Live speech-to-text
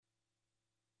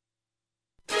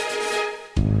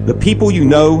The people you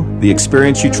know, the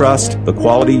experience you trust, the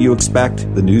quality you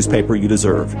expect, the newspaper you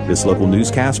deserve. This local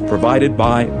newscast provided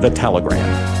by The Telegram.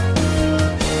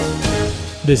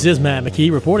 This is Matt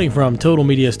McKee reporting from Total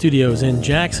Media Studios in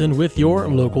Jackson with your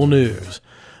local news.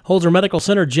 Holzer Medical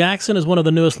Center Jackson is one of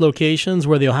the newest locations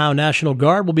where the Ohio National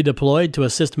Guard will be deployed to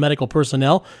assist medical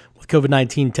personnel with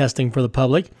COVID-19 testing for the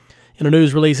public. In a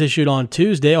news release issued on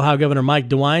Tuesday, Ohio Governor Mike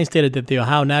DeWine stated that the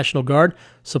Ohio National Guard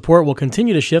support will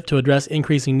continue to shift to address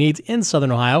increasing needs in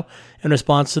Southern Ohio in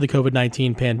response to the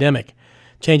COVID-19 pandemic.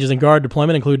 Changes in Guard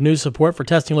deployment include new support for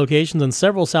testing locations in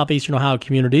several southeastern Ohio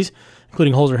communities,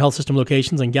 including Holzer Health System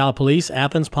locations in Gallipolis,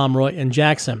 Athens, Pomeroy, and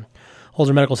Jackson.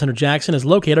 Holzer Medical Center Jackson is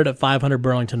located at 500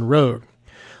 Burlington Road.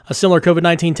 A similar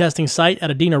COVID-19 testing site at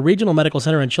Adena Regional Medical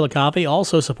Center in Chillicothe,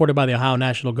 also supported by the Ohio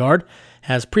National Guard,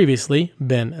 has previously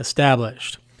been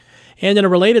established. And in a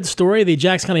related story, the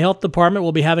Jackson County Health Department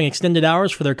will be having extended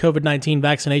hours for their COVID-19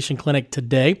 vaccination clinic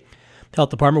today. The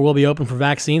health department will be open for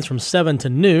vaccines from 7 to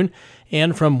noon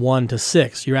and from 1 to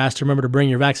 6. You're asked to remember to bring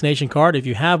your vaccination card if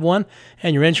you have one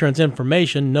and your insurance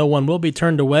information. No one will be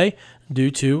turned away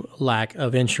due to lack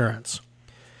of insurance.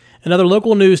 Another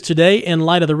local news today, in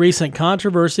light of the recent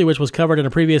controversy, which was covered in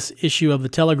a previous issue of the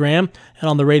Telegram and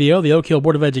on the radio, the Oak Hill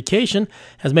Board of Education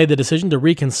has made the decision to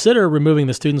reconsider removing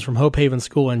the students from Hope Haven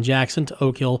School in Jackson to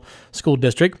Oak Hill School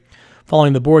District.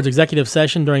 Following the board's executive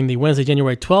session during the Wednesday,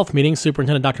 January 12th meeting,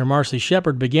 Superintendent Dr. Marcy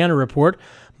Shepard began a report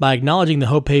by acknowledging the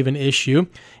Hope Haven issue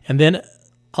and then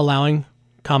allowing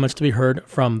comments to be heard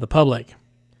from the public.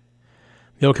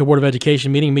 The Oak Hill Board of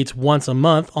Education meeting meets once a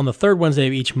month on the third Wednesday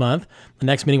of each month. The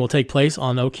next meeting will take place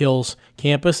on Oak Hill's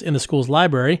campus in the school's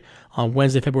library on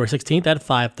Wednesday, February 16th at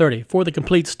 5:30. For the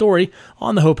complete story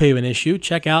on the Hope Haven issue,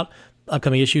 check out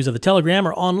upcoming issues of the Telegram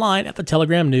or online at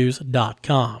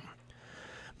thetelegram.news.com.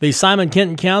 The Simon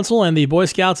Kenton Council and the Boy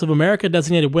Scouts of America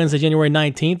designated Wednesday, January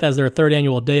 19th as their third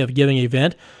annual Day of Giving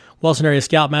event. Wellston Area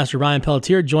Scoutmaster Ryan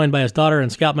Pelletier, joined by his daughter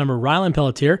and Scout member Rylan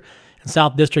Pelletier, and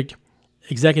South District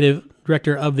Executive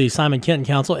Director of the Simon Kenton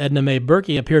Council, Edna Mae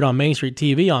Berkey, appeared on Main Street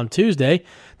TV on Tuesday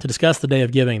to discuss the Day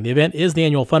of Giving. The event is the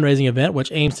annual fundraising event,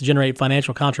 which aims to generate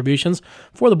financial contributions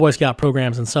for the Boy Scout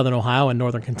programs in Southern Ohio and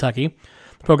Northern Kentucky.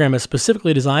 The program is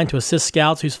specifically designed to assist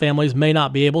scouts whose families may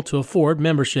not be able to afford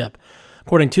membership.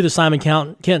 According to the Simon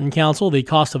Kenton Council, the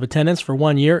cost of attendance for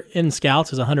 1 year in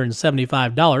Scouts is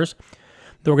 $175.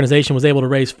 The organization was able to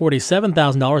raise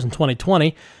 $47,000 in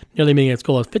 2020, nearly meeting its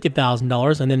goal of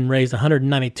 $50,000, and then raised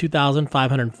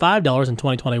 $192,505 in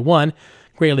 2021,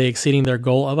 greatly exceeding their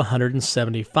goal of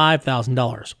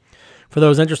 $175,000. For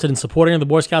those interested in supporting the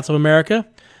Boy Scouts of America,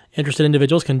 interested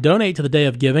individuals can donate to the Day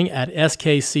of Giving at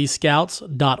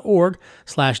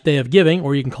skcscouts.org/Day of Giving,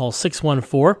 or you can call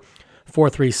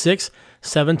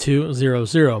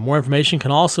 614-436-7200. More information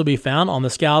can also be found on the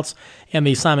Scouts and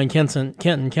the Simon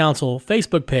Kenton Council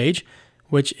Facebook page,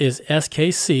 which is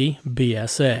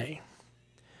SKCBSA.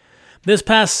 This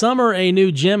past summer, a new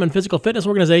gym and physical fitness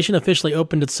organization officially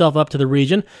opened itself up to the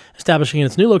region, establishing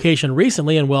its new location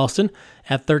recently in Wellston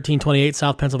at 1328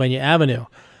 South Pennsylvania Avenue.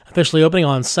 Officially opening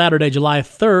on Saturday, July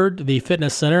 3rd, the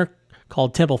fitness center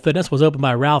called Temple Fitness was opened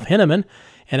by Ralph Henneman,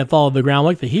 and it followed the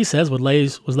groundwork that he says was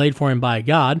laid for him by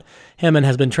God. Henneman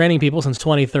has been training people since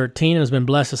 2013 and has been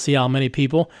blessed to see how many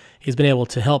people he's been able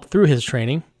to help through his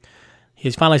training.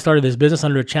 He's finally started his business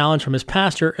under a challenge from his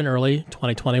pastor in early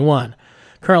 2021.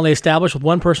 Currently established with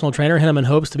one personal trainer, Henneman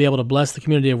hopes to be able to bless the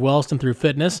community of Wellston through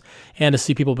fitness and to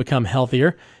see people become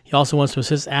healthier. He also wants to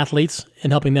assist athletes in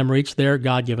helping them reach their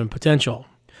God-given potential.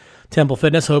 Temple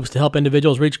Fitness hopes to help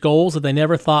individuals reach goals that they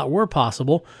never thought were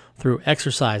possible through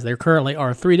exercise. There currently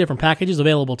are 3 different packages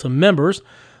available to members: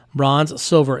 bronze,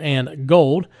 silver, and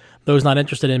gold. Those not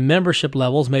interested in membership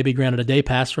levels may be granted a day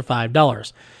pass for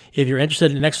 $5. If you're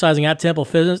interested in exercising at Temple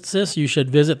Fitness, you should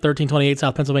visit 1328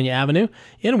 South Pennsylvania Avenue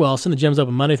in Wellston. The gym's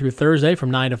open Monday through Thursday from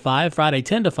 9 to 5, Friday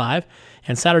 10 to 5,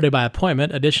 and Saturday by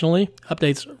appointment. Additionally,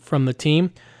 updates from the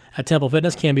team at Temple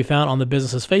Fitness can be found on the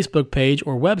business's Facebook page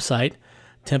or website,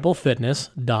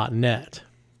 templefitness.net.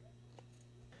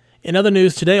 In other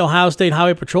news today, Ohio State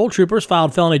Highway Patrol troopers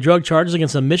filed felony drug charges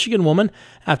against a Michigan woman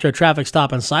after a traffic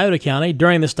stop in Scioto County.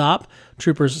 During the stop,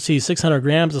 troopers seized 600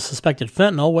 grams of suspected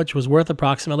fentanyl, which was worth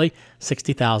approximately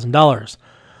 $60,000.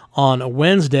 On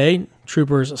Wednesday,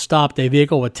 troopers stopped a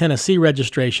vehicle with Tennessee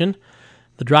registration.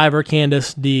 The driver,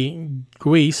 Candace D.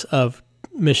 Guise of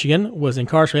Michigan, was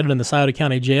incarcerated in the Scioto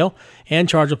County Jail and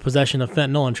charged with possession of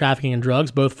fentanyl and trafficking in drugs,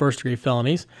 both first-degree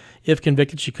felonies. If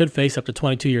convicted, she could face up to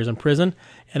 22 years in prison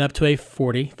and up to a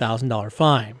 $40,000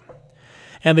 fine.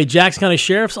 And the Jackson County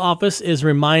Sheriff's Office is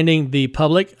reminding the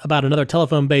public about another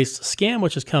telephone-based scam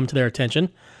which has come to their attention.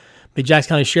 The Jackson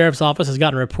County Sheriff's Office has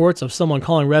gotten reports of someone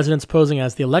calling residents posing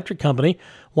as the electric company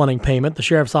wanting payment. The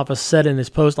Sheriff's Office said in his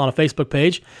post on a Facebook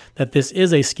page that this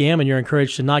is a scam and you're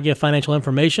encouraged to not give financial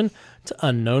information to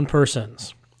unknown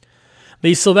persons.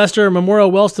 The Sylvester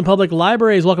Memorial Wellston Public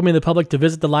Library is welcoming the public to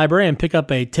visit the library and pick up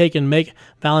a take-and-make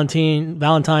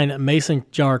Valentine mason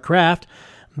jar craft.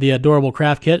 The adorable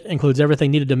craft kit includes everything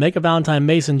needed to make a Valentine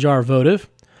mason jar votive.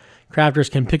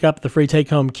 Crafters can pick up the free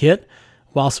take-home kit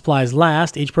while supplies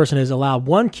last. Each person is allowed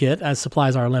one kit as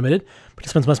supplies are limited.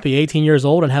 Participants must be 18 years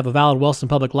old and have a valid Wellston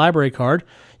Public Library card.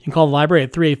 You can call the library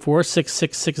at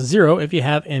 384-6660 if you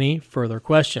have any further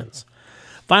questions.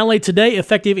 Finally, today,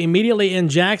 effective immediately in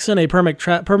Jackson, a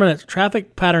permanent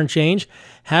traffic pattern change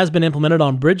has been implemented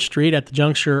on Bridge Street at the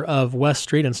juncture of West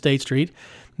Street and State Street.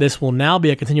 This will now be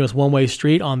a continuous one-way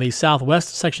street on the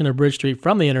southwest section of Bridge Street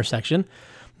from the intersection.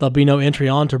 There'll be no entry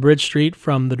onto Bridge Street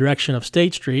from the direction of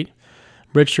State Street.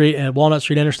 Bridge Street and Walnut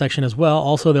Street intersection as well.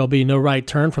 Also, there'll be no right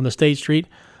turn from the State Street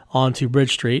onto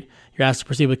Bridge Street. You're asked to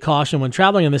proceed with caution when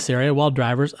traveling in this area while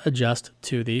drivers adjust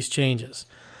to these changes.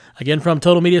 Again, from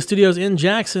Total Media Studios in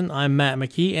Jackson, I'm Matt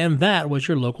McKee, and that was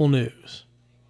your local news.